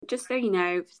just so you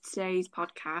know, for today's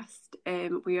podcast,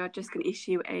 we are just going to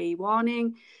issue a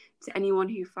warning to anyone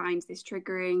who finds this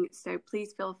triggering. So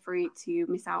please feel free to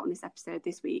miss out on this episode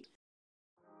this week.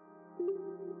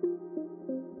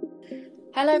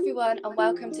 Hello everyone and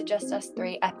welcome to Just Us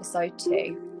 3 episode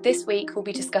 2. This week we'll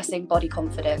be discussing body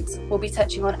confidence. We'll be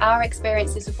touching on our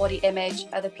experiences with body image,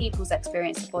 other people's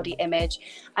experience of body image,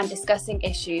 and discussing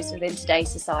issues within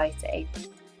today's society.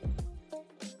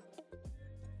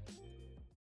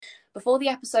 Before the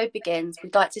episode begins,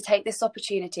 we'd like to take this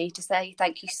opportunity to say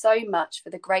thank you so much for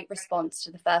the great response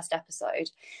to the first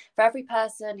episode. For every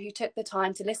person who took the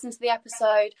time to listen to the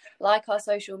episode, like our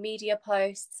social media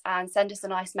posts, and send us a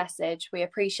nice message, we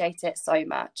appreciate it so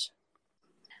much.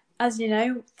 As you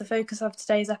know, the focus of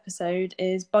today's episode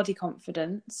is body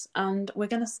confidence, and we're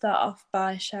going to start off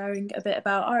by sharing a bit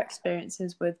about our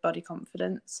experiences with body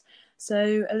confidence.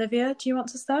 So, Olivia, do you want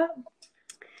to start?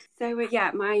 So,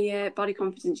 my body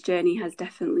confidence journey has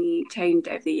definitely changed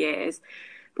over the years.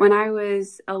 When I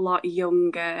was a lot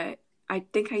younger, I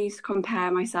think I used to compare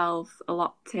myself a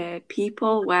lot to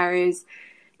people, whereas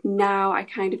now I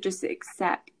kind of just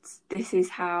accept this is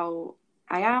how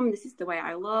I am, this is the way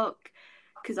I look.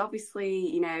 Because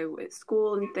obviously, you know, at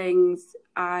school and things,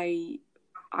 I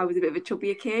was a bit of a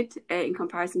chubbier kid in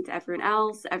comparison to everyone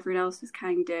else. Everyone else was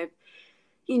kind of,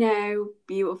 you know,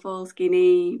 beautiful,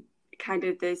 skinny, kind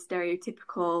of the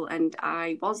stereotypical, and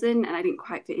I wasn't, and I didn't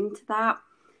quite fit into that.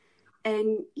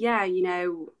 And yeah, you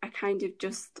know, I kind of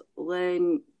just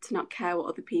learned to not care what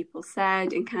other people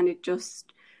said and kind of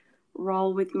just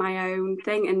roll with my own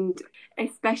thing. And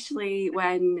especially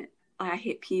when I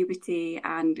hit puberty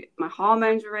and my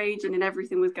hormones were raging and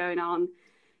everything was going on,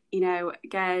 you know,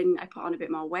 again, I put on a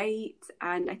bit more weight,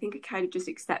 and I think I kind of just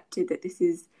accepted that this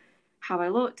is how I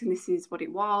looked and this is what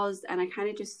it was. And I kind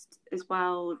of just, as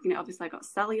well, you know, obviously I got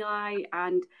cellulite,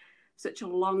 and such a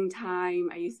long time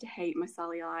I used to hate my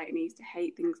cellulite and I used to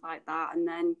hate things like that. And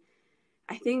then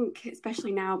I think,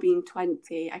 especially now being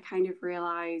 20, I kind of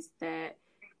realised that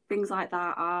things like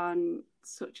that aren't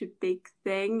such a big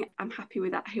thing. I'm happy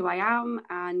with that, who I am,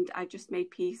 and I just made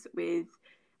peace with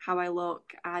how I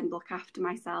look and look after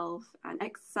myself and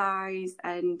exercise.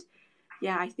 And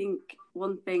yeah, I think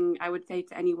one thing I would say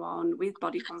to anyone with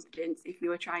body confidence, if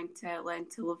you are trying to learn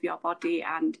to love your body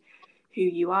and who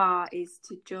you are, is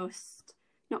to just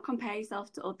not compare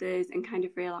yourself to others and kind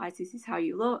of realise this is how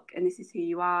you look and this is who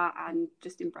you are, and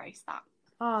just embrace that.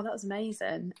 Oh, that was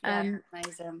amazing. Yeah,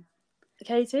 amazing.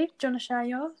 Katie, do you want to share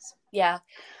yours? Yeah,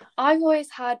 I've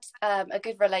always had a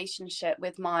good relationship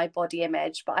with my body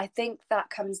image, but I think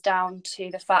that comes down to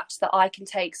the fact that I can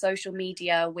take social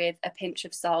media with a pinch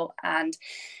of salt, and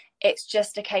it's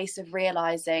just a case of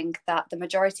realising that the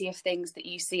majority of things that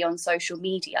you see on social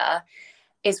media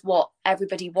is what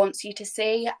everybody wants you to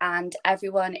see, and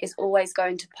everyone is always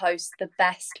going to post the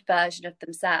best version of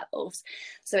themselves.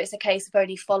 So it's a case of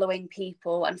only following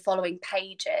people and following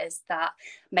pages that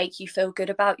make you feel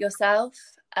good about yourself.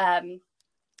 And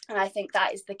I think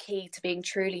that is the key to being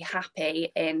truly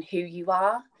happy in who you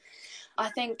are. I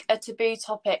think a taboo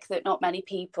topic that not many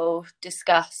people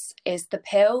discuss is the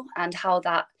pill and how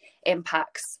that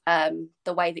impacts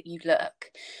the way that you look.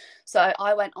 So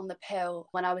I went on the pill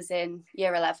when I was in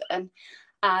year 11,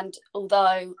 and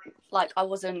although like I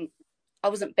wasn't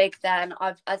big then,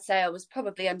 I'd say I was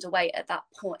probably underweight at that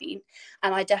point,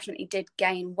 and I definitely did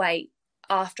gain weight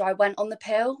after I went on the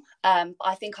pill.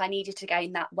 I think I needed to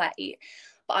gain that weight.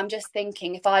 But I'm just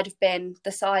thinking, if I'd have been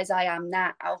the size I am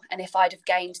now, and if I'd have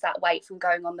gained that weight from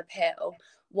going on the pill,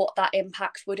 what that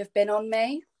impact would have been on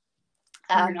me.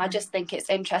 I just think it's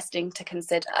interesting to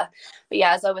consider. But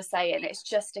yeah, as I was saying, it's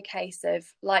just a case of,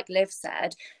 like Liv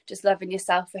said, just loving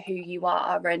yourself for who you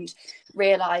are and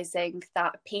realising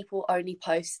that people only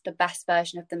post the best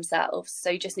version of themselves. So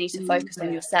you just need to focus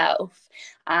on yourself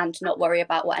and not worry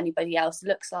about what anybody else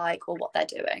looks like or what they're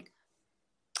doing.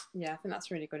 Yeah, I think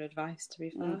that's really good advice, to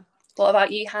be fair. What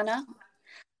about you, Hannah?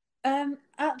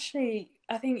 Actually,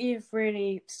 I think you've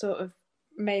really sort of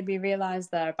made me realise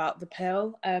there about the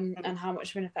pill and how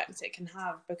much of an effect it can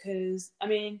have, because, I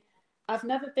mean, I've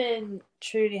never been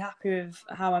truly happy with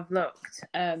how I've looked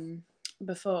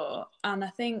before. And I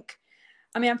think,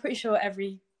 I mean, I'm pretty sure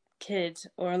every kid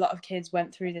or a lot of kids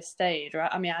went through this stage,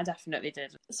 right? I mean, I definitely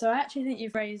did. So I actually think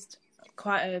you've raised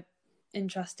quite a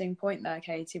interesting point there,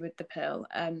 Katie, with the pill,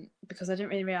 because I didn't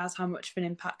really realise how much of an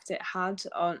impact it had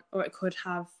on, or it could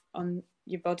have on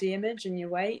your body image and your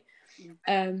weight.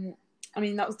 I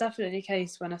mean, that was definitely the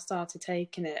case when I started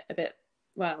taking it a bit,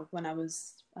 well, when I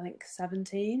was, I think,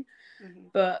 17.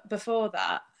 But before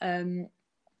that,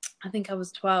 I think I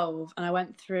was 12, and I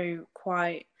went through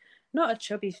quite, not a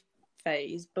chubby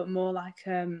phase, but more like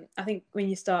I think when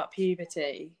you start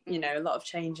puberty, you know, a lot of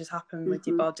changes happen with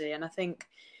your body, and I think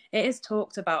it is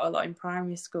talked about a lot in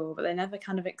primary school, but they never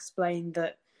kind of explained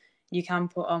that you can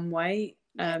put on weight.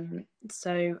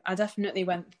 So I definitely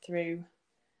went through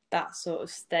that sort of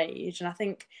stage, and I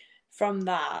think from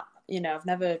that, you know,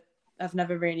 I've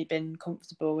never really been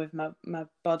comfortable with my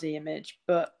body image,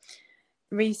 but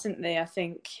recently I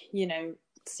think, you know,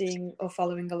 seeing or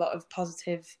following a lot of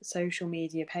positive social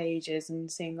media pages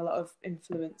and seeing a lot of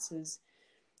influencers,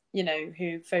 you know,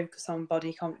 who focus on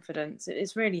body confidence,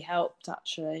 it's really helped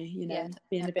actually, you know,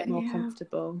 being a bit more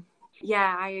comfortable.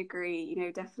 Yeah, I agree. You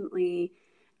know, definitely.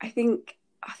 I think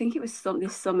it was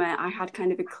this summer I had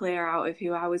kind of a clear out of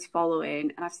who I was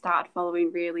following, and I've started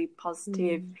following really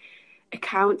positive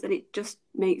accounts, and it just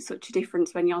makes such a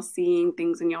difference when you're seeing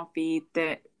things on your feed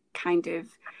that kind of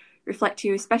reflect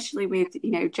you, especially with,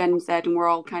 you know, Gen Z, and we're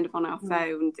all kind of on our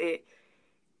phones.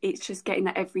 It's just getting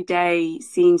that every day,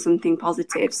 seeing something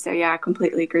positive. So yeah, I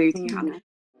completely agree with you, Hannah.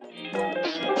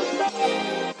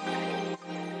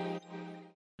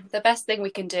 The best thing we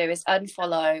can do is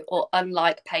unfollow or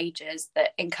unlike pages that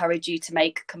encourage you to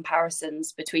make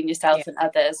comparisons between yourself and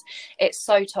others. It's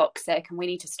so toxic, and we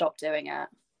need to stop doing it.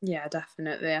 Yeah,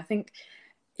 definitely. I think,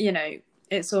 you know,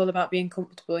 it's all about being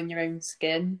comfortable in your own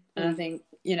skin, and I think,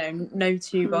 you know, no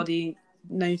two bodies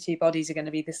are going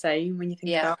to be the same when you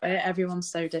think about it. Everyone's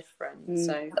so different.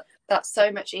 So that's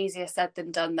so much easier said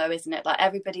than done, though, isn't it? Like,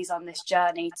 everybody's on this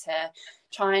journey to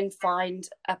try and find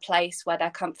a place where they're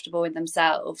comfortable in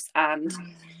themselves, and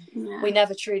we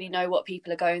never truly know what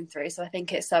people are going through. So I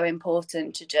think it's so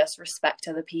important to just respect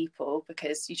other people,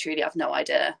 because you truly have no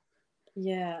idea.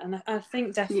 Yeah, and I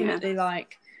think definitely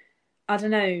like, I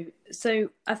don't know. So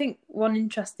I think one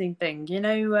interesting thing, you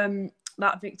know,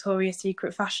 that Victoria's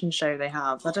Secret fashion show they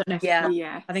have. I don't know.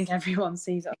 I think everyone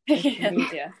sees it on social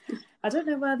media. I don't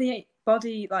know where the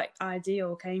body like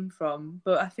ideal came from,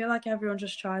 but I feel like everyone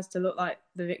just tries to look like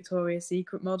the Victoria's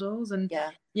Secret models, and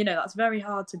you know, that's very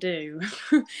hard to do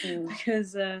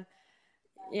because I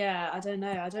don't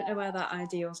know where that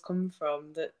ideals come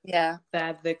from, that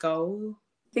they're the goal.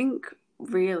 I think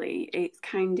really it's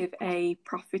kind of a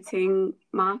profiting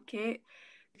market.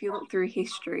 If you look through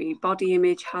history, body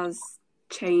image has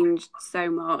changed so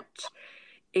much.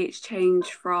 It's changed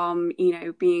from, you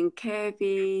know, being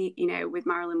curvy, you know, with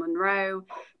Marilyn Monroe,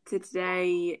 to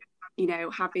today, you know,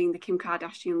 having the Kim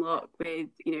Kardashian look with,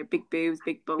 you know, big boobs,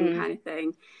 big bum kind of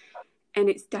thing. And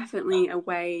it's definitely a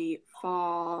way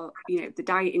for, you know, the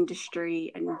diet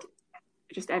industry and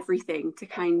just everything to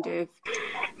kind of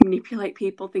manipulate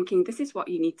people, thinking this is what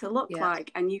you need to look like,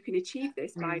 and you can achieve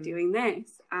this by doing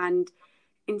this. And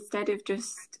instead of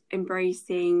just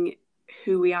embracing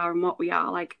who we are and what we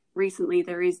are, like recently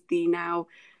there is the now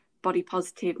body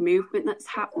positive movement that's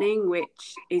happening,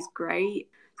 which is great.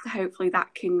 So hopefully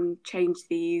that can change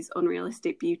these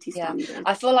unrealistic beauty standards.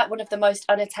 I feel like one of the most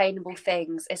unattainable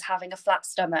things is having a flat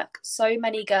stomach. So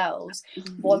many girls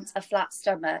want a flat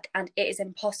stomach, and it is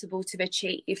impossible to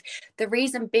achieve. The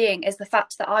reason being is the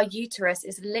fact that our uterus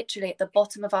is literally at the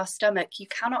bottom of our stomach. You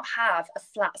cannot have a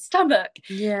flat stomach.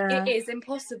 It is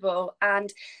impossible.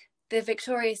 And the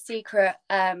Victoria's Secret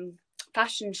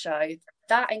fashion show,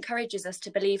 that encourages us to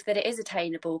believe that it is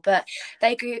attainable, but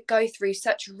they go through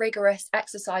such rigorous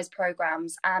exercise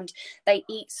programs and they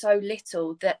eat so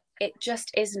little that it just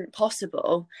isn't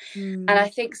possible. And I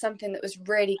think something that was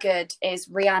really good is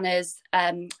Rihanna's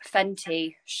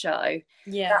Fenty show.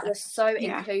 That was so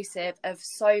inclusive of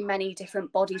so many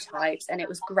different body types, and it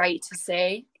was great to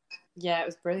see. Yeah, it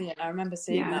was brilliant. I remember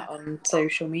seeing that on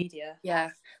social media.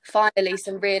 Finally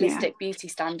some realistic beauty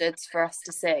standards for us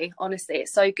to see. Honestly,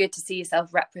 it's so good to see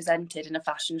yourself represented in a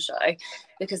fashion show,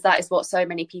 because that is what so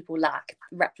many people lack,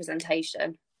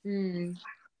 representation.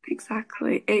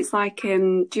 Exactly. It's like,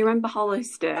 do you remember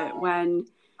Hollister, when,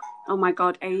 oh my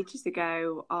god, ages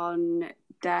ago, on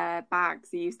their bags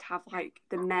they used to have like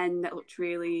the men that looked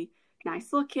really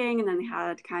nice looking, and then they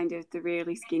had kind of the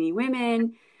really skinny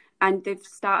women, and they've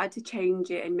started to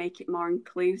change it and make it more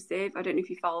inclusive. I don't know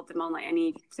if you followed them on like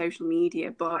any social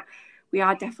media, but we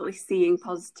are definitely seeing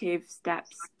positive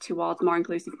steps towards more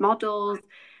inclusive models.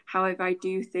 However, I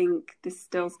do think there's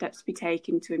still steps to be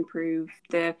taken to improve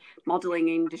the modelling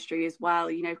industry as well,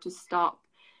 you know, to stop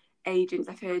agents.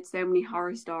 I've heard so many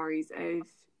horror stories of,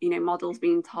 you know, models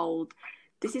being told,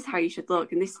 this is how you should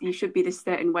look, and this, you should be this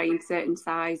certain way in certain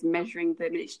size, measuring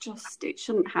them. It's just, it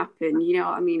shouldn't happen, you know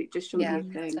what I mean? It just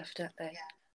shouldn't be a thing. Definitely.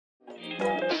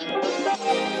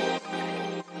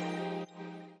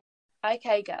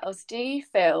 Okay, girls, do you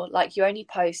feel like you only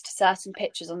post certain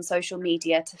pictures on social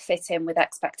media to fit in with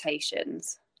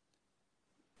expectations?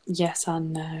 Yes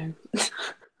and no.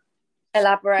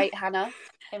 Elaborate, Hannah.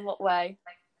 In what way?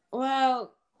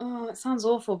 Well, it sounds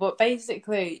awful, but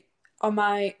basically on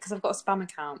my, because I've got a spam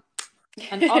account,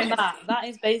 and on that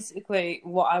is basically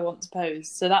what I want to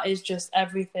post. So that is just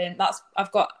everything.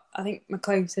 I've got, I think, my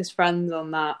closest friends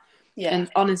on that. Yeah.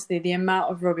 And honestly, the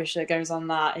amount of rubbish that goes on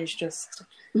that is just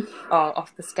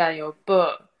off the scale.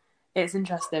 But it's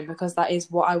interesting because that is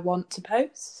what I want to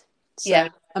post. So, Yeah.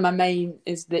 and my main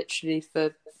is literally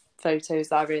for photos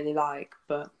that I really like.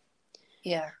 But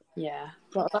yeah.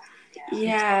 What about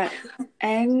Yeah.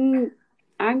 I'm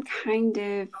kind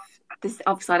of this,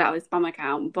 obviously I don't have a spam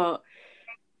account, but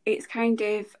it's kind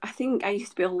of, I think I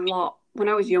used to be a lot when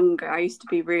I was younger. I used to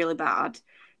be really bad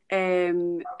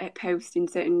at posting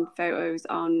certain photos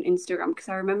on Instagram, because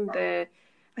I remember,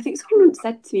 I think someone once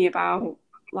said to me about,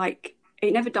 like,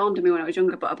 it never dawned on me when I was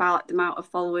younger, but about like, the amount of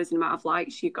followers and amount of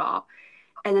likes you got.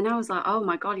 And then I was like, oh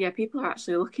my God, yeah, people are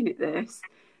actually looking at this.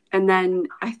 And then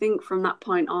I think from that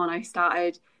point on, I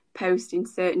started posting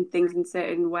certain things in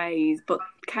certain ways. But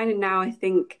kind of now, I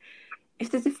think if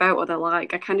there's a photo that I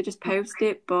like, I kind of just post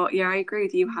it. But yeah, I agree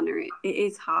with you, Hannah. It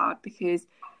is hard because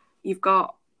you've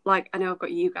got, like, I know I've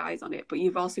got you guys on it, but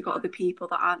you've also got other people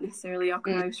that aren't necessarily your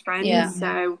close friends. Yeah.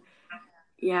 So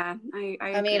yeah, I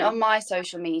agree. mean, on my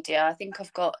social media, I think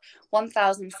I've got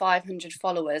 1,500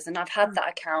 followers, and I've had that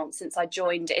account since I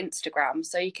joined Instagram.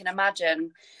 So you can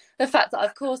imagine the fact that,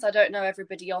 of course, I don't know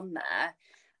everybody on there.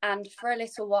 And for a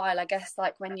little while, I guess,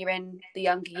 like when you're in the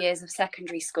younger years of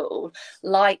secondary school,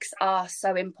 likes are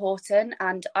so important.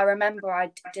 And I remember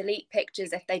I'd delete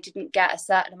pictures if they didn't get a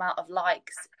certain amount of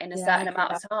likes in a certain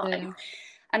amount of time.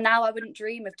 And now I wouldn't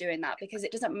dream of doing that, because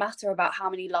it doesn't matter about how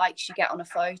many likes you get on a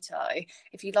photo.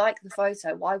 If you like the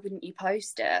photo, why wouldn't you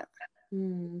post it?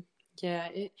 Yeah,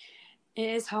 it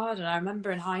is hard. And I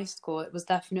remember in high school, it was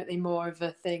definitely more of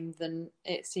a thing than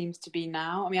it seems to be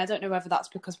now. I mean, I don't know whether that's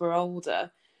because we're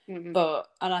older, but,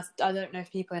 and I don't know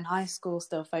if people in high school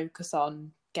still focus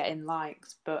on getting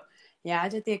likes, but yeah, I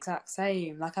did the exact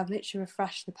same. Like, I've literally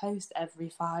refreshed the post every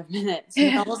 5 minutes.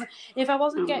 And if I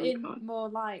wasn't getting more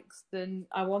likes than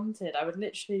I wanted, I would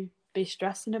literally be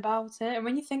stressing about it. And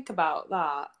when you think about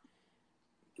that,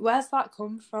 where's that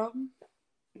come from?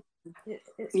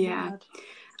 It's mad.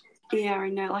 Yeah, I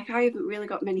know. Like, I haven't really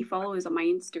got many followers on my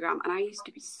Instagram, and I used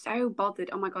to be so bothered.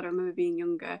 Oh my God, I remember being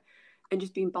younger and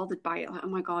just being bothered by it. Like, oh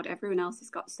my God, everyone else has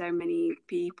got so many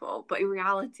people. But in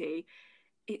reality,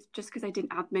 it's just because I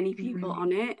didn't have many people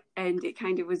on it, and it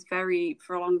kind of was very,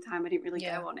 for a long time, I didn't really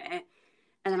go on it.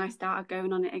 And then I started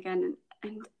going on it again,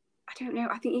 and I don't know,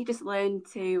 I think you just learn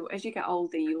to, as you get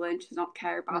older, you learn to not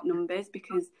care about numbers,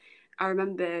 because I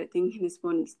remember thinking this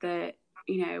once that,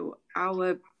 you know,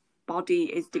 our body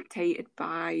is dictated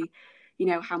by, you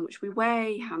know, how much we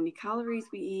weigh, how many calories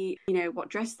we eat, you know, what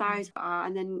dress size we are.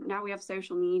 And then now we have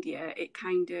social media, it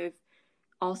kind of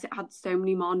also adds so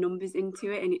many more numbers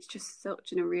into it, and it's just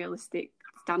such an unrealistic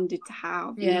standard to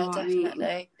have. You know what definitely.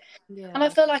 I mean? Yeah. And I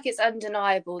feel like it's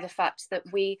undeniable, the fact that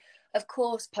we, of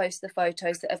course, post the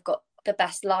photos that have got the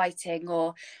best lighting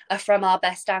or are from our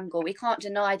best angle. We can't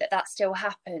deny that that still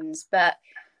happens, but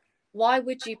why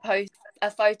would you post a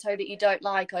photo that you don't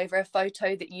like over a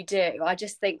photo that you do? I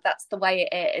just think that's the way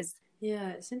it is. Yeah,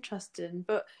 it's interesting.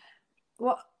 But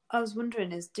what I was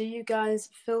wondering is, do you guys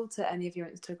filter any of your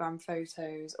Instagram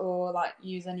photos, or like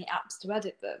use any apps to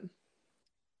edit them?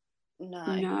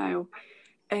 No.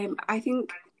 I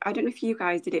think, I don't know if you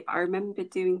guys did it, but I remember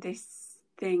doing this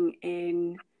thing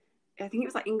in, I think it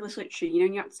was like English literature, you know,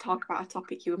 and you had to talk about a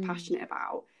topic you were passionate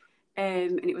about.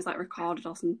 And it was like recorded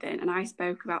or something, and I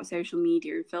spoke about social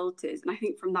media and filters, and I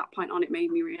think from that point on it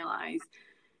made me realise,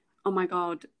 oh my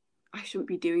God, I shouldn't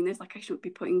be doing this. Like, I shouldn't be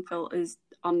putting filters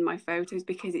on my photos,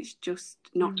 because it's just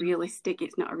not realistic.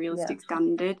 It's not a realistic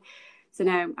standard. So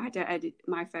no, I don't edit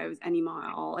my photos anymore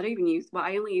at all. I don't even use, well,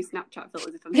 I only use Snapchat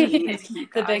filters if I'm sending it to you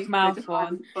guys. The big mouth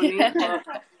one. Funny,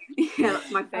 but, yeah, that's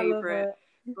my favourite.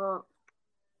 But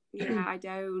yeah, I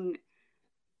don't.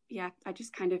 Yeah, I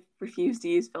just kind of refuse to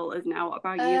use filters now. What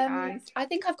about you guys? I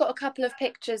think I've got a couple of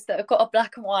pictures that have got a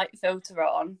black and white filter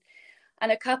on,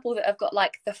 and a couple that have got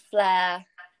like the flare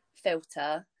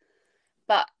filter,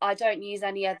 but I don't use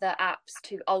any other apps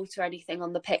to alter anything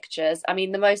on the pictures. I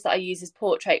mean, the most that I use is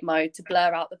portrait mode to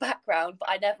blur out the background, but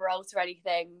I never alter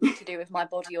anything to do with my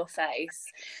body or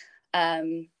face.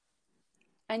 And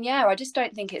yeah, I just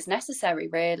don't think it's necessary,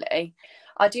 really.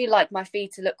 I do like my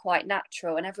feed to look quite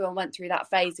natural, and everyone went through that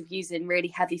phase of using really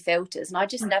heavy filters, and I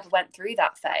just never went through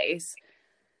that phase.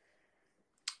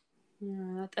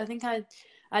 Yeah, I think I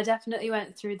I definitely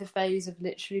went through the phase of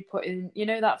literally putting, you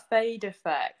know, that fade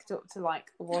effect up to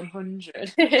like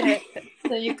 100.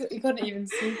 So you couldn't even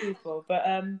see people. But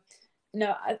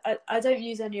no, I don't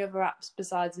use any other apps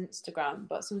besides Instagram,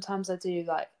 but sometimes I do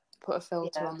like put a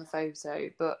filter on the photo.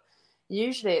 But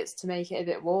usually it's to make it a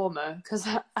bit warmer, because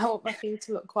I want my feed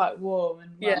to look quite warm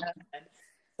and well.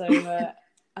 So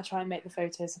I try and make the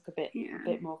photos look a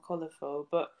bit more colourful.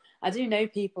 But I do know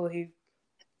people who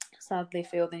sadly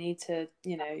feel they need to,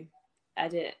 you know,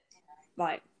 edit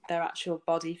like their actual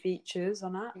body features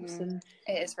on apps, and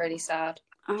it is really sad.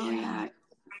 Oh yeah,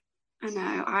 I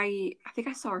know. I think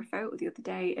I saw a photo the other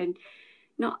day, and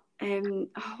not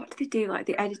what did they do? Like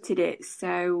they edited it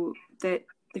so that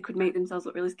they could make themselves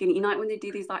look really skinny. You know, like when they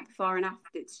do these like before and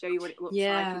after to show you what it looks like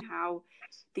and how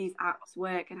these apps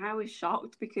work. And I was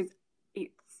shocked because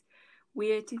it's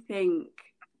weird to think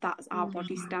that's our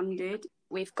body standard.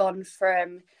 We've gone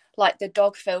from like the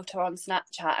dog filter on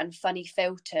Snapchat and funny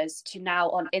filters to now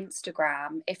on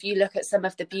Instagram. If you look at some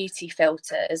of the beauty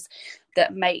filters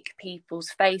that make people's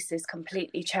faces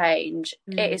completely change,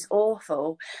 it is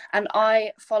awful. And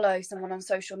I follow someone on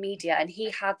social media, and he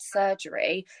had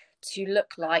surgery to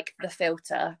look like the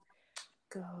filter.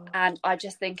 God. And I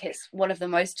just think it's one of the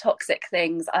most toxic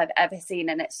things I've ever seen,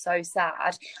 and it's so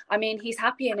sad. I mean, he's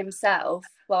happy in himself.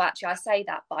 Well, actually, I say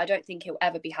that, but I don't think he'll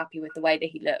ever be happy with the way that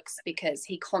he looks, because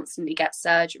he constantly gets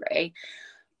surgery.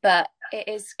 But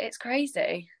it's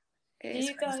crazy.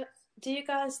 Do you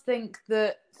guys think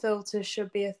that filters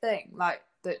should be a thing, like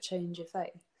that change your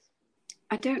face?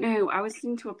 I don't know. I was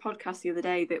listening to a podcast the other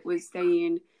day that was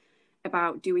saying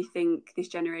about, do we think this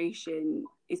generation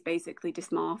is basically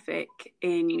dysmorphic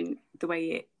in the way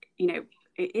it, you know,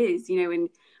 it is, you know,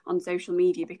 on social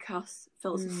media, because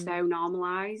filters are so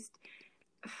normalised.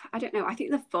 I don't know. I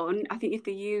think they're fun. I think if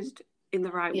they're used in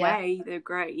the right way, they're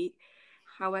great.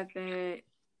 However,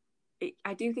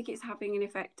 I do think it's having an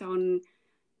effect on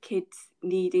kids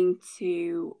needing to,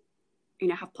 you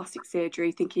know, have plastic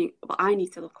surgery, thinking, well, I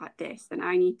need to look like this and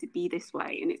I need to be this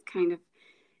way. And it's kind of,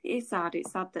 it is sad.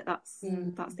 It's sad that that's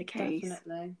the case.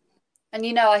 Definitely. And,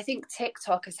 you know, I think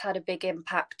TikTok has had a big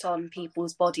impact on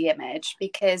people's body image,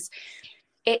 because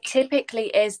it typically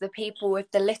is the people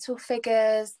with the little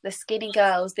figures, the skinny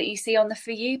girls that you see on the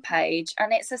For You page.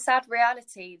 And it's a sad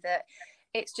reality that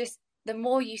it's just, the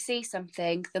more you see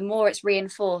something, the more it's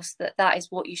reinforced that that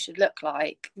is what you should look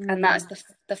like. And that's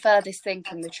the furthest thing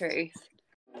from the truth.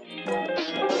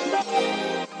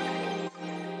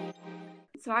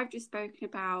 So I've just spoken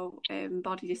about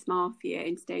body dysmorphia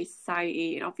in today's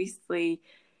society, and obviously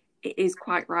it is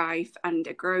quite rife, and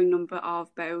a growing number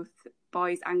of both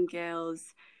boys and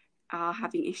girls are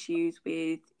having issues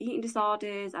with eating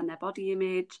disorders and their body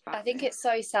image. I think it's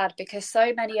so sad, because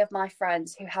so many of my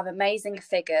friends who have amazing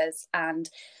figures and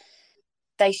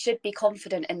they should be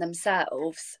confident in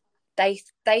themselves,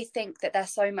 they think that they're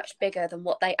so much bigger than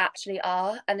what they actually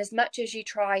are. And as much as you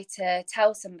try to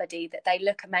tell somebody that they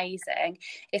look amazing,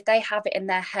 if they have it in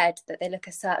their head that they look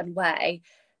a certain way,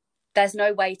 there's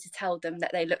no way to tell them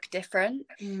that they look different.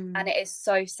 And it is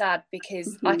so sad,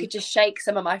 because I could just shake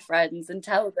some of my friends and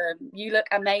tell them, you look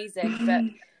amazing, but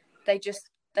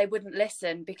they wouldn't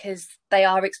listen, because they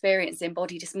are experiencing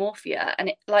body dysmorphia. And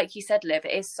it, like you said, Liv,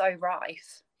 it is so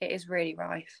rife. It is really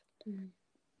rife.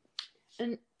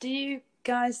 And do you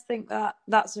guys think that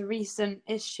that's a recent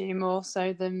issue more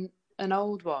so than an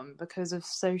old one, because of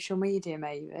social media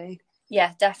maybe?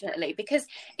 Yeah, definitely, because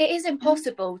it is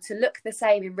impossible to look the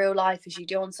same in real life as you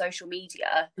do on social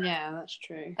media. Yeah, that's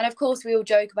true. And of course, we all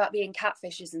joke about being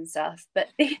catfishes and stuff, but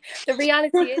the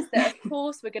reality is that, of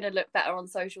course, we're going to look better on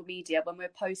social media when we're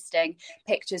posting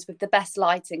pictures with the best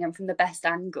lighting and from the best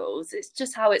angles. It's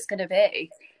just how it's going to be.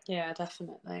 Yeah,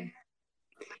 definitely.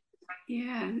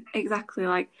 Yeah, exactly.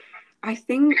 Like, I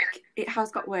think it has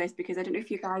got worse, because I don't know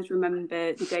if you guys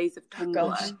remember the days of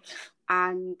Tumblr.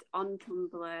 And on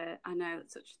Tumblr, I know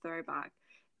it's such a throwback,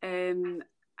 and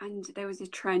there was a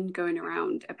trend going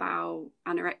around about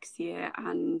anorexia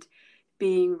and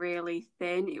being really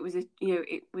thin. It was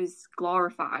it was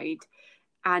glorified,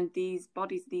 and these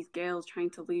bodies, these girls trying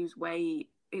to lose weight,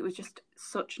 it was just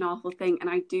such an awful thing. And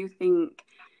I do think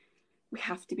we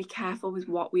have to be careful with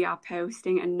what we are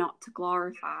posting, and not to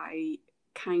glorify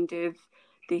kind of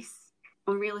this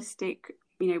unrealistic,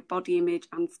 you know, body image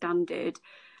and standard.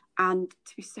 And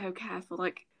to be so careful.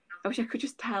 Like, I wish I could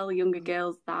just tell younger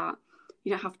girls that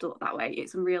you don't have to look that way.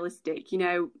 It's unrealistic. You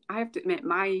know, I have to admit,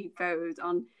 my photos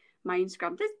on my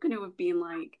Instagram, there's going to have been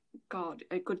like, God,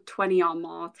 a good 20 or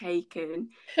more taken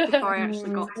before I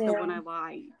actually got to the one I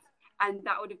liked. And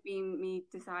that would have been me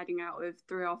deciding out of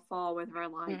 3 or 4 whether I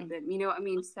liked them. You know what I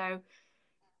mean? So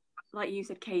like you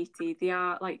said, Katie, they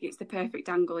are like, it's the perfect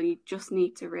angle, and you just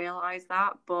need to realise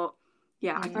that. But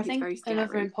yeah, I think it's very scary.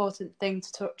 Another important thing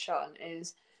to touch on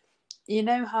is, you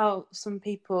know how some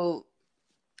people,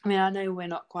 I mean, I know we're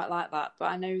not quite like that, but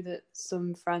I know that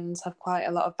some friends have quite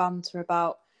a lot of banter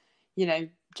about, you know,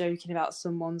 joking about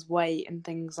someone's weight and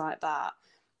things like that.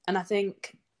 And I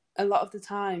think a lot of the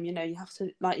time, you know, you have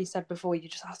to, like you said before, you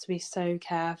just have to be so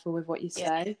careful with what you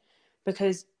say,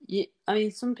 because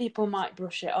some people might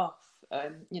brush it off,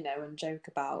 you know, and joke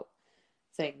about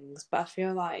things, but I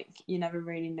feel like you never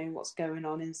really know what's going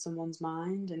on in someone's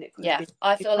mind, and it could be,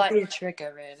 I feel like be a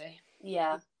trigger, really.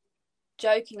 Yeah.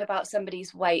 Joking about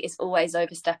somebody's weight is always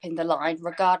overstepping the line,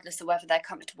 regardless of whether they're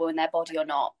comfortable in their body or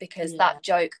not, because that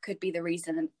joke could be the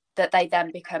reason that they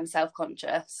then become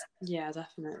self-conscious. Yeah,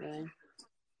 definitely.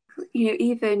 You know,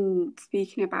 even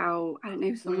speaking about, I don't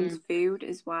know, someone's food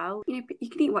as well. You know, you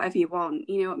can eat whatever you want.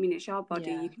 You know, I mean, it's your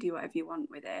body. You can do whatever you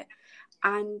want with it.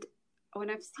 And when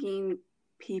I've seen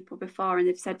people before and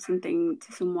they've said something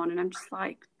to someone, and I'm just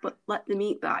like, but let them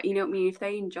eat that. You know what I mean? If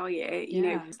they enjoy it, you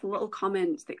know, it's the little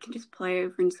comments that can just play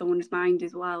over in someone's mind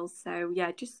as well. So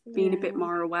yeah, just being a bit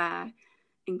more aware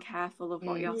and careful of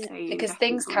what you're saying, because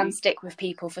things can stick with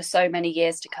people for so many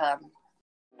years to come.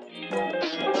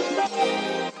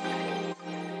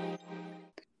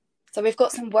 So we've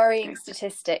got some worrying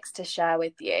statistics to share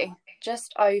with you.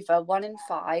 Just over 1 in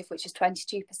 5, which is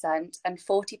 22%, and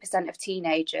 40% of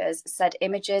teenagers said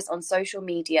images on social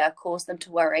media caused them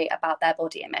to worry about their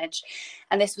body image.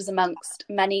 And this was amongst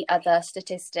many other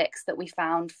statistics that we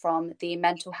found from the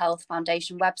Mental Health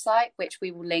Foundation website, which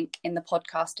we will link in the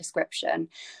podcast description.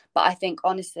 But I think,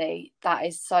 honestly, that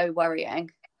is so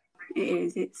worrying.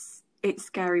 It is. It's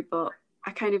scary, but I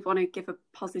kind of want to give a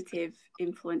positive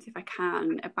influence, if I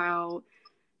can, about,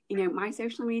 you know, my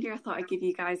social media. I thought I'd give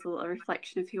you guys a little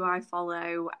reflection of who I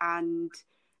follow and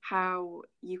how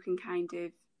you can kind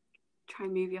of try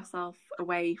and move yourself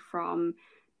away from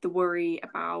the worry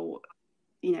about,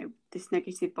 you know, this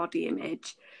negative body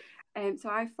image. So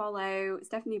I follow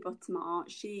Stephanie Buttermore.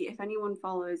 She, if anyone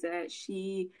follows her,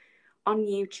 she on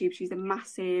YouTube, she's a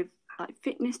massive like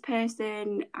fitness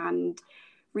person, and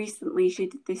recently she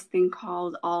did this thing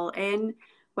called All In,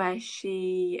 where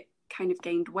she kind of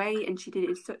gained weight, and she did it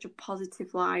in such a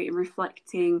positive light and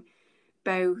reflecting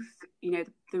both, you know,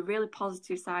 the really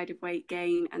positive side of weight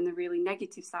gain and the really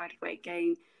negative side of weight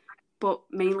gain, but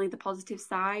mainly the positive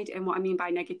side. And what I mean by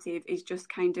negative is just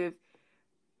kind of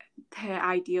her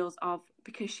ideals of,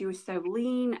 because she was so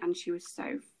lean and she was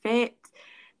so fit,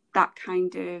 that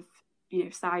kind of, you know,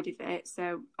 side of it.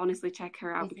 So honestly, check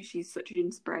her out because she's such an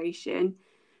inspiration.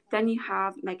 Then you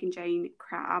have Megan Jane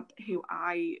Crabb, who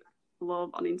I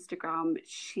love on Instagram.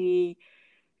 She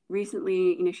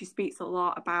recently, you know, she speaks a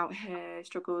lot about her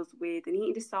struggles with an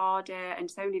eating disorder and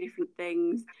so many different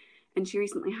things. And she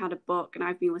recently had a book, and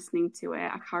I've been listening to it.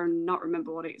 I cannot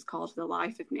remember what it's called for the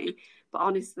life of me. But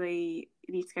honestly,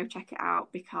 you need to go check it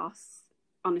out because,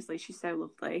 honestly, she's so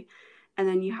lovely. And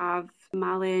then you have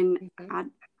Malin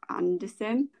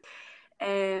Anderson.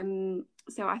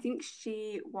 So I think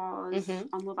she was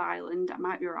on Love Island. I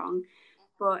might be wrong,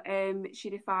 but she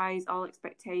defies all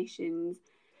expectations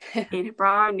in her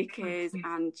bra and knickers,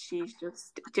 and she's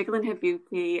just jiggling her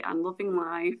booty and loving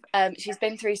life. She's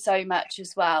been through so much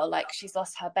as well. Like, she's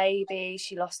lost her baby,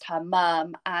 she lost her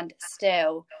mum, and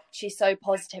still she's so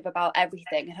positive about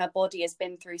everything. And her body has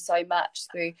been through so much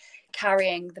through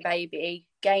carrying the baby,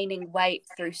 gaining weight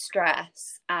through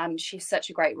stress, and she's such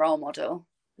a great role model.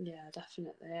 Yeah,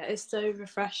 definitely. It's so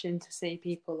refreshing to see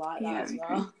people like that as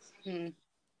well.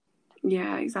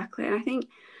 Yeah, exactly. And I think,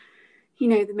 you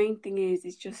know, the main thing is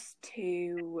just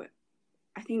to,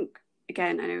 I think,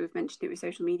 again, I know we've mentioned it with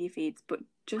social media feeds, but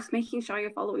just making sure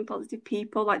you're following positive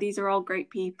people. Like, these are all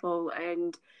great people.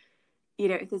 And, you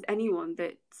know, if there's anyone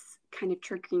that's kind of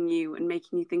triggering you and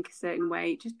making you think a certain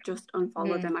way, just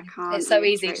unfollow them. I can't. It's so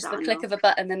easy. Just the click of a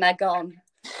button and they're gone.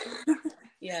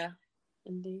 Yeah.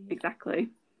 Indeed. Exactly.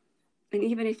 And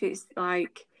even if it's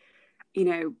like, you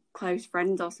know, close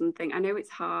friends or something, I know it's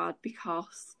hard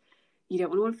because you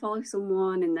don't want to unfollow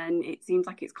someone and then it seems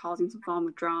like it's causing some form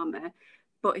of drama.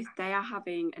 But if they are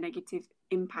having a negative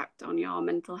impact on your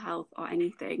mental health or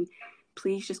anything,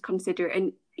 please just consider it.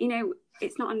 And, you know,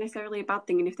 it's not necessarily a bad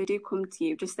thing. And if they do come to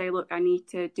you, just say, look, I need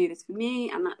to do this for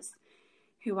me, and that's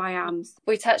who I am.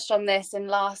 We touched on this in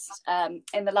the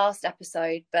last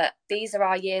episode, but these are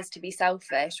our years to be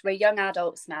selfish. We're young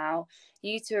adults now.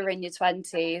 You two are in your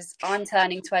 20s. I'm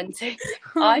turning 20.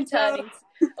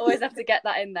 Always have to get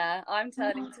that in there. I'm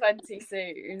turning 20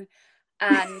 soon.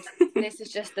 And this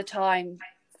is just the time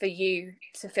for you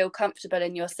to feel comfortable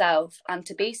in yourself and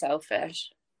to be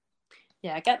selfish.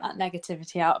 Yeah, get that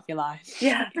negativity out of your life.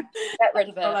 Yeah, get rid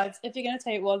of it. Well, lads, if you're going to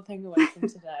take one thing away from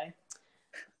today,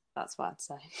 that's what I'd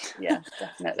say. Yeah,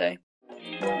 definitely.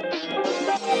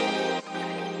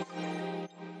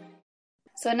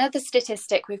 So another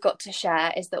statistic we've got to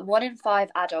share is that 1 in 5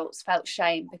 adults felt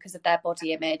shame because of their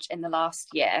body image in the last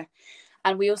year.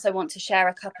 And we also want to share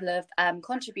a couple of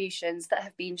contributions that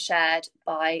have been shared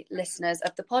by listeners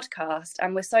of the podcast.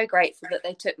 And we're so grateful that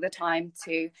they took the time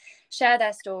to share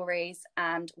their stories.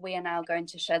 And we are now going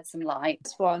to shed some light.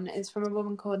 This one is from a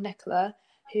woman called Nicola,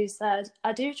 who said,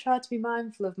 I do try to be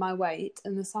mindful of my weight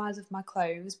and the size of my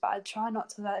clothes, but I try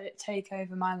not to let it take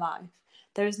over my life.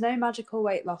 There is no magical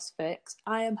weight loss fix.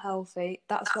 I am healthy.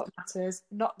 That's what matters,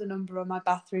 not the number on my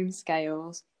bathroom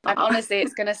scales. And honestly,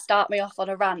 it's going to start me off on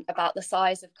a rant about the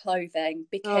size of clothing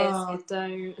because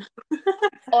don't.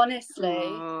 Honestly,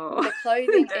 the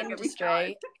clothing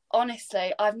industry,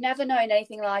 honestly, I've never known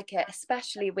anything like it,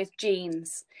 especially with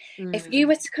jeans. If you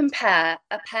were to compare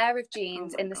a pair of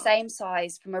jeans in the same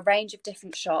size from a range of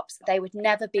different shops, they would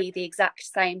never be the exact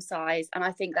same size. And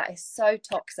I think that is so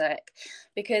toxic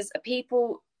because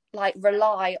people like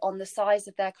rely on the size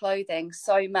of their clothing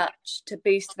so much to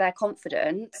boost their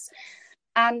confidence.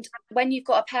 And when you've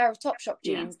got a pair of Topshop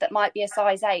jeans that might be a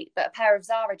size 8, but a pair of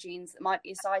Zara jeans that might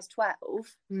be a size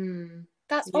 12,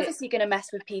 that's obviously going to mess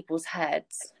with people's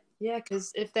heads. Yeah,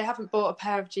 because if they haven't bought a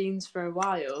pair of jeans for a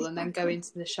while and then go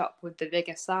into the shop with the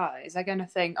bigger size, they're going to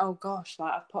think, oh gosh,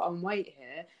 like I've put on weight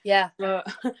here. Yeah. But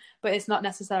it's not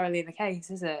necessarily the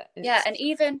case, is it? Yeah, and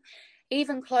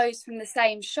even clothes from the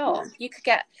same shop, you could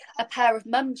get a pair of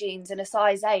mum jeans in a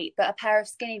size 8, but a pair of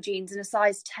skinny jeans in a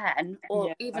size 10,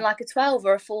 or even like a 12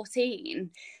 or a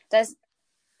 14. There's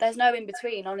no in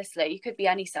between, honestly. You could be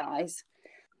any size.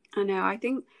 I know. I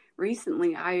think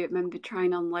recently I remember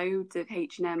trying on loads of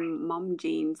H&M mom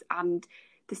jeans and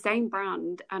the same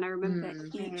brand, and I remember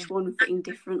each one fitting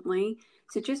differently.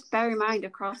 So just bear in mind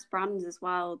across brands as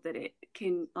well that it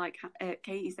can, like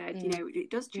Katie said, you know, it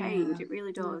does change. It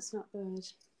really does. It's not good.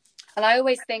 And I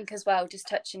always think as well, just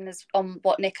touching on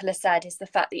what Nicola said, is the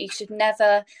fact that you should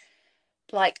never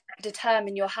like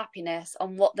determine your happiness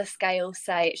on what the scales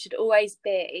say. It should always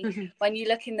be when you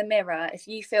look in the mirror, if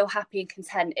you feel happy and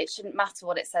content, it shouldn't matter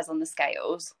what it says on the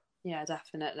scales. Yeah,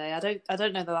 definitely. I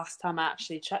don't know the last time I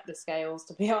actually checked the scales,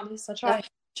 to be honest. I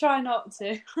try not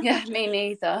to. Yeah, me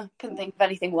neither. Couldn't think of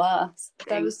anything worse.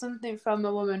 There was something from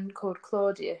a woman called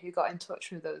Claudia who got in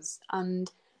touch with us, and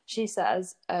she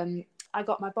says, I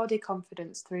got my body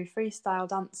confidence through freestyle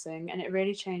dancing and it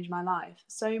really changed my life.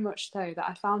 So much so that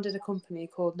I founded a company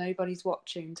called Nobody's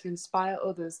Watching to inspire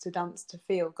others to dance to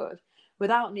feel good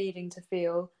without needing to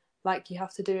feel like you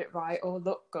have to do it right or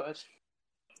look good.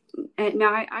 No,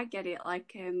 I get it.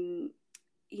 Like, you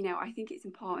know, I think it's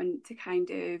important to kind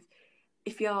of,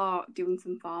 if you're doing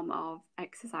some form of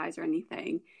exercise or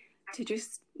anything, to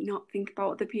just not think about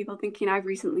what the people are thinking. I've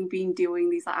recently been doing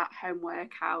these like at-home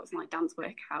workouts and like dance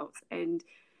workouts, and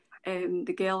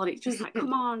the girl, and it's just like,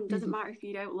 come on, doesn't matter if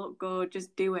you don't look good,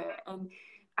 just do it. And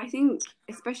I think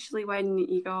especially when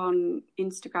you go on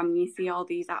Instagram and you see all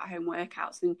these at-home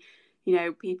workouts and, you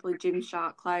know, people in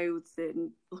Gymshark clothes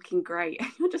and looking great,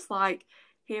 and you're just like,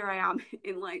 here I am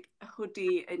in like a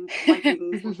hoodie and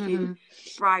leggings looking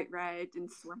bright red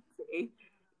and sweaty,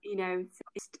 you know.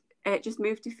 It just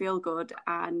moved to feel good,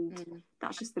 and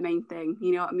that's just the main thing,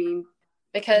 you know what I mean?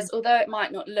 Because although it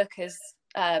might not look as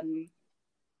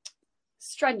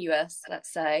strenuous,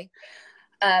 let's say,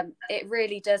 it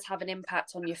really does have an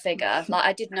impact on your figure. Like,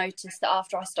 I did notice that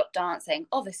after I stopped dancing,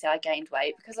 obviously I gained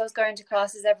weight because I was going to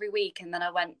classes every week, and then I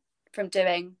went from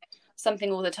doing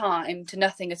something all the time to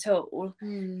nothing at all.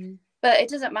 But it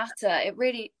doesn't matter. It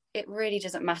really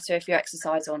doesn't matter if you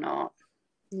exercise or not.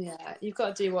 Yeah, you've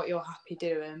got to do what you're happy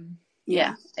doing.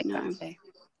 Yeah, exactly.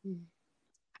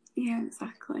 Yeah,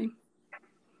 exactly. And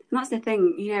that's the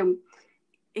thing, you know,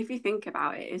 if you think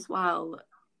about it as well,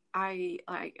 I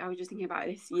was just thinking about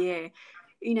it this year,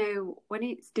 you know, when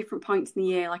it's different points in the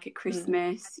year, like at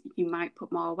Christmas, you might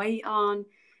put more weight on,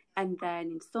 and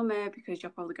then in summer, because you're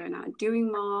probably going out and doing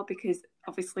more, because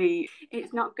obviously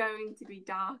it's not going to be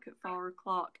dark at 4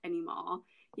 o'clock anymore.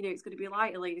 You know, it's going to be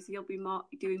lighter later, so you'll be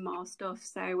doing more stuff.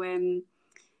 So,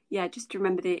 yeah, just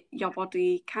remember that your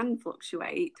body can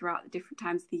fluctuate throughout the different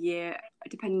times of the year,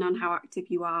 depending on how active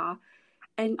you are.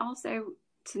 And also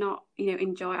to not, you know,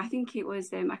 enjoy. I think it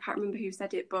was, I can't remember who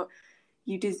said it, but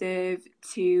you deserve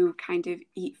to kind of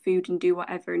eat food and do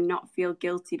whatever and not feel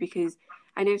guilty, because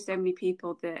I know so many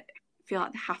people that feel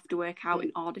like they have to work out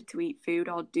in order to eat food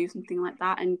or do something like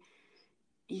that. And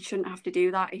you shouldn't have to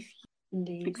do that if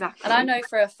Indeed. Exactly. And I know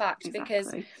for a fact,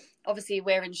 because obviously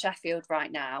we're in Sheffield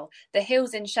right now. The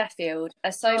hills in Sheffield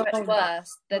are so much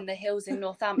worse than the hills in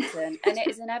Northampton, and it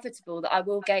is inevitable that I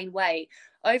will gain weight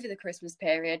over the Christmas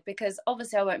period, because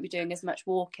obviously I won't be doing as much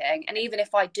walking, and even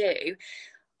if I do,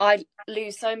 I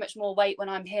lose so much more weight when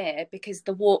I'm here because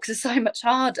the walks are so much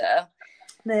harder.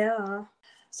 They are.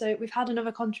 So we've had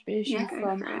another contribution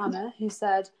from Hannah, who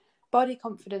said, body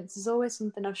confidence is always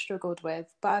something I've struggled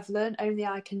with, but I've learned only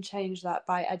I can change that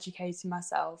by educating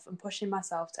myself and pushing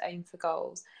myself to aim for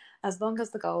goals, as long as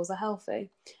the goals are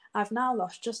healthy. I've now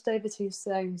lost just over 2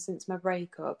 stone since my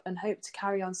breakup and hope to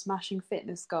carry on smashing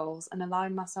fitness goals and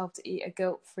allowing myself to eat a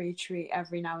guilt-free treat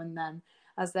every now and then,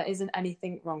 as there isn't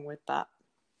anything wrong with that.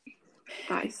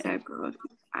 That is so good.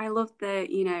 I love that,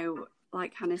 you know,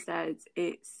 like Hannah said,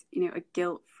 it's, you know, a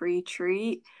guilt-free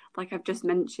treat. Like I've just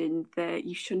mentioned, that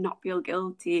you should not feel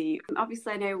guilty.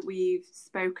 Obviously, I know we've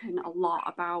spoken a lot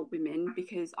about women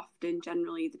because often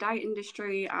generally the diet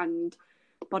industry and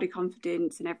body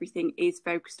confidence and everything is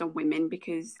focused on women,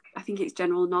 because I think it's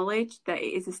general knowledge that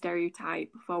it is a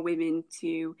stereotype for women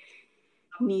to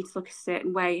need to look a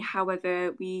certain way.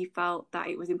 However, we felt that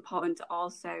it was important to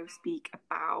also speak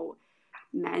about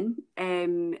men.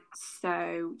 So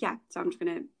I'm just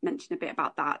going to mention a bit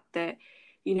about that,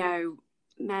 you know,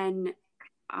 men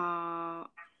are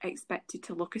expected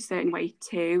to look a certain way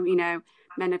too. You know,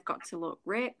 men have got to look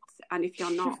ripped, and if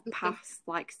you're not past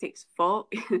like 6 foot,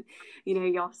 you know,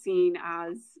 you're seen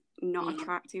as not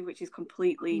attractive, which is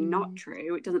completely not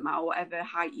true. It doesn't matter whatever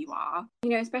height you are, you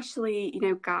know, especially, you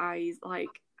know, guys like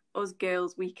us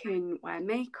girls, we can wear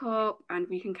makeup and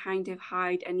we can kind of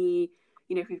hide any,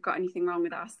 you know, if we've got anything wrong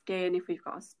with our skin, if we've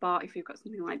got a spot, if we've got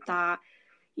something like that,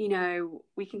 you know,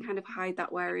 we can kind of hide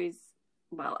that. Whereas,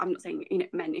 well, I'm not saying, you know,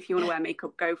 men, if you want to wear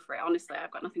makeup, go for it. Honestly,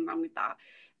 I've got nothing wrong with that.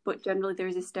 But generally there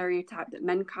is a stereotype that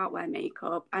men can't wear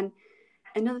makeup. And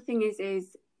another thing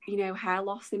is, you know, hair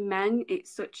loss in men,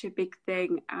 it's such a big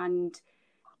thing. And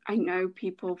I know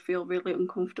people feel really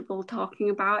uncomfortable talking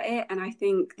about it. And I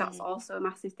think that's also a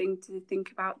massive thing to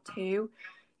think about too,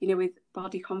 you know, with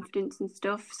body confidence and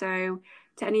stuff. So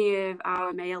to any of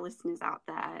our male listeners out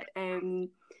there,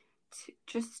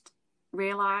 just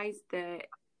realise that,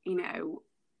 you know,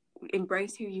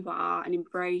 embrace who you are and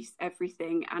embrace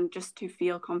everything, and just to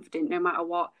feel confident no matter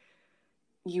what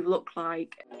you look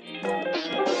like.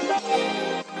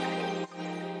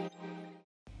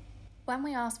 When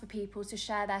we asked for people to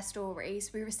share their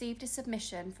stories, we received a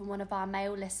submission from one of our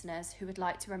male listeners who would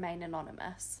like to remain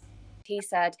anonymous. He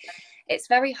said, it's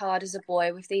very hard as a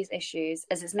boy with these issues,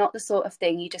 as it's not the sort of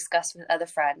thing you discuss with other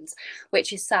friends,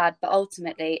 which is sad, but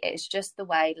ultimately it's just the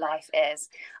way life is.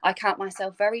 I count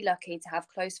myself very lucky to have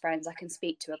close friends I can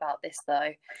speak to about this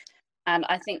though. And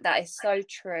I think that is so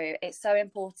true. It's so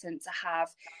important to have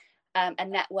a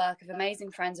network of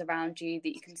amazing friends around you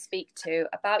that you can speak to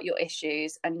about your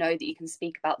issues and know that you can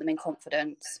speak about them in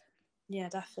confidence. Yeah,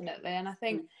 definitely. And I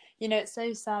think, you know, it's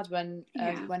so sad when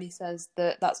he says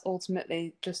that that's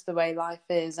ultimately just the way life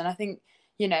is. And I think,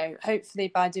 you know, hopefully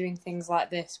by doing things like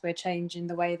this, we're changing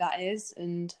the way that is,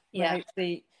 and we're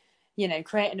hopefully, you know,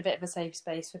 creating a bit of a safe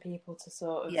space for people to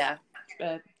sort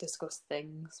of discuss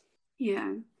things.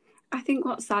 Yeah. I think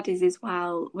what's sad is as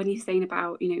well, when you're saying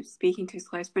about, you know, speaking to his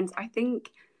close friends, I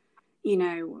think, you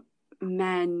know,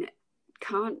 men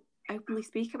can't openly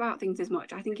speak about things as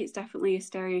much. I think it's definitely a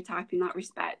stereotype in that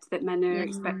respect, that men are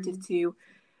expected to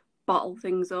bottle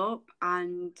things up,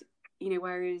 and, you know,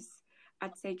 whereas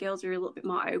I'd say girls are a little bit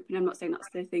more open. I'm not saying that's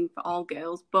the thing for all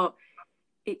girls, but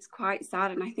it's quite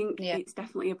sad. And I think it's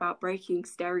definitely about breaking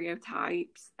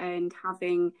stereotypes and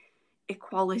having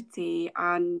equality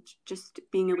and just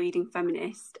being a leading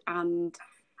feminist and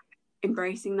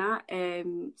embracing that.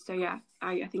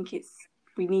 I think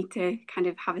we need to kind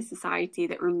of have a society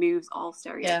that removes all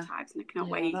stereotypes, and I cannot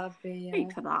wait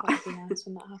for that. That'd be nice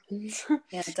when that happens.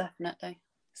 Yeah, definitely.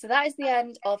 So that is the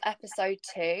end of episode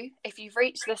 2. If you've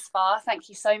reached this far, thank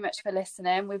you so much for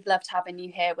listening. We've loved having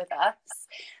you here with us.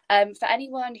 For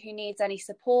anyone who needs any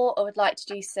support or would like to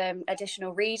do some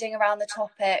additional reading around the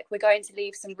topic, we're going to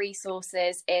leave some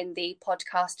resources in the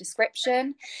podcast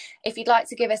description. If you'd like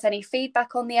to give us any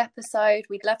feedback on the episode,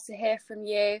 we'd love to hear from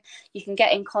you. You can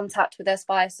get in contact with us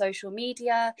via social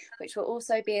media, which will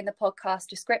also be in the podcast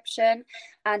description.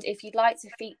 And if you'd like to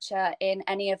feature in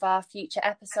any of our future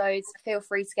episodes, feel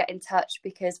free to get in touch,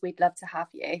 because we'd love to have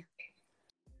you.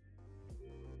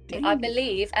 I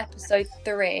believe episode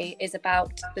 3 is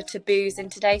about the taboos in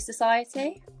today's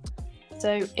society.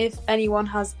 So if anyone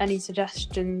has any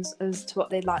suggestions as to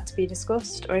what they'd like to be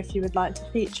discussed, or if you would like to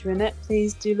feature in it,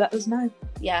 please do let us know.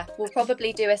 Yeah, we'll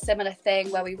probably do a similar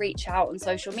thing where we reach out on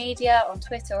social media, on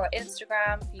Twitter or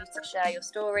Instagram, for you to share your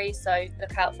stories. So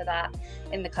look out for that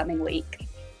in the coming week.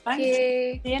 Thank you.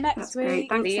 See you next That's week. great.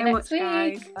 Thanks See you so next much,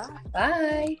 guys. week.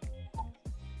 Bye.